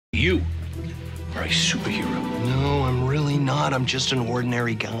You are a superhero. No, I'm really not. I'm just an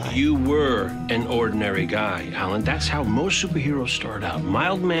ordinary guy. You were an ordinary guy, Alan. That's how most superheroes start out.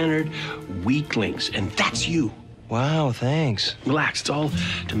 Mild-mannered weaklings, and that's you. Wow, thanks. Relax, it's all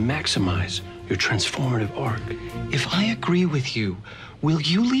to maximize your transformative arc. If I agree with you, will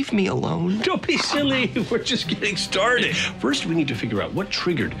you leave me alone? Don't be silly. We're just getting started. First, we need to figure out what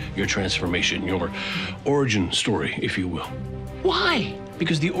triggered your transformation, your origin story, if you will. Why?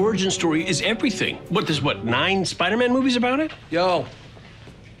 Because the origin story is everything. There's 9 Spider-Man movies about it? Yo,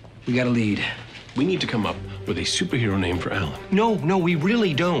 we got a lead. We need to come up with a superhero name for Alan. No, we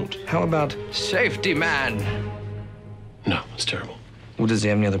really don't. How about Safety Man? No, it's terrible. Well, does he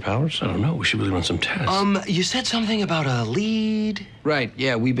have any other powers? I don't know. We should really run some tests. You said something about a lead? Right,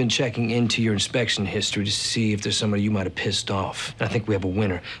 yeah, we've been checking into your inspection history to see if there's somebody you might have pissed off. I think we have a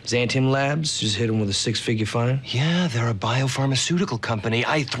winner. Xantium Labs just hit him with a 6-figure fine. Yeah, they're a biopharmaceutical company.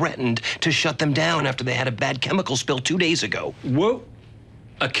 I threatened to shut them down after they had a bad chemical spill 2 days ago. Whoa.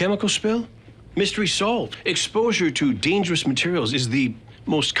 A chemical spill? Mystery solved. Exposure to dangerous materials is the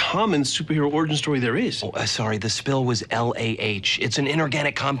most common superhero origin story there is. Oh, sorry, the spill was LAH. It's an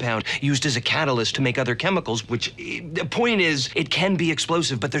inorganic compound used as a catalyst to make other chemicals, which, the point is, it can be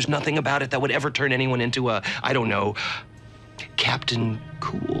explosive, but there's nothing about it that would ever turn anyone into I don't know, Captain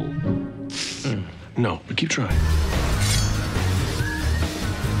Cool. No, but keep trying.